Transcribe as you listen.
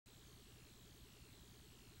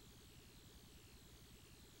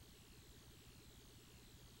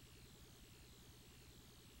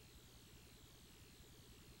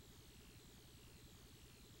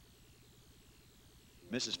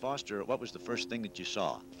Mrs. Foster, what was the first thing that you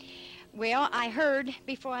saw? Well, I heard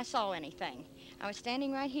before I saw anything. I was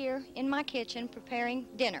standing right here in my kitchen preparing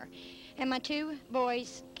dinner, and my two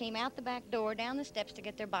boys came out the back door down the steps to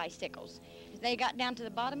get their bicycles. They got down to the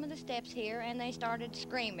bottom of the steps here, and they started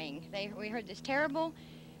screaming. We heard this terrible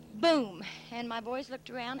boom, and my boys looked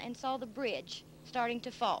around and saw the bridge starting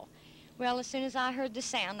to fall. Well, as soon as I heard the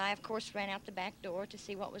sound, I, of course, ran out the back door to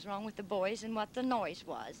see what was wrong with the boys and what the noise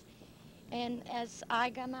was. And as I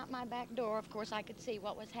got out my back door, of course, I could see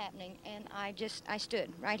what was happening, and I stood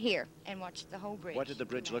right here and watched the whole bridge. What did the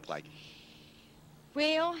bridge look like?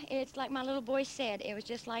 Well, it's like my little boy said. It was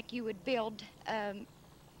just like you would build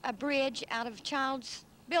a bridge out of child's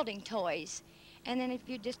building toys. And then if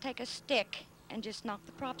you just take a stick and just knock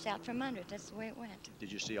the props out from under it, that's the way it went. Did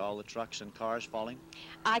you see all the trucks and cars falling?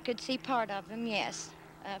 I could see part of them, yes,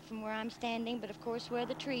 from where I'm standing. But, of course, where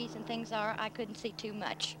the trees and things are, I couldn't see too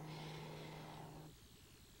much.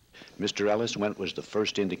 Mr. Ellis, when was the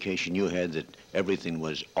first indication you had that everything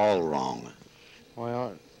was all wrong?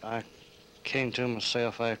 Well, I came to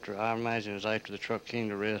myself after, I imagine it was after the truck came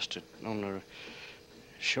to rest on the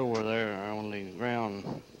shore there on the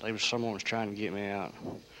ground. Someone was trying to get me out.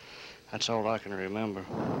 That's all I can remember.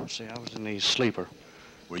 See, I was in the sleeper.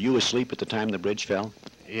 Were you asleep at the time the bridge fell?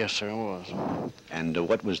 Yes, sir, I was. And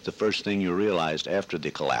what was the first thing you realized after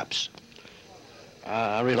the collapse?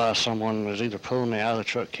 I realized someone was either pulling me out of the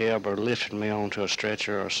truck cab or lifting me onto a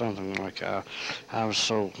stretcher or something like that. I was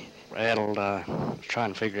so rattled, I was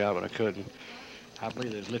trying to figure out, but I couldn't. I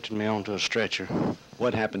believe they was lifting me onto a stretcher.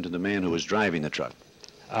 What happened to the man who was driving the truck?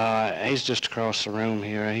 He's just across the room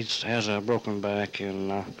here. He has a broken back,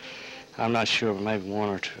 and I'm not sure, but maybe one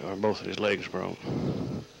or two, or both of his legs broke.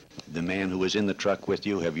 The man who was in the truck with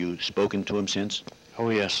you, have you spoken to him since?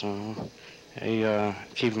 Oh, yes. He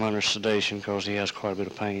keep him under sedation because he has quite a bit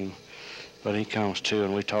of pain. But he comes to,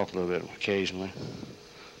 and we talk a little bit occasionally.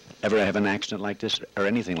 Ever have an accident like this or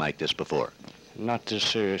anything like this before? Not this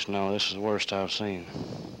serious, no. This is the worst I've seen.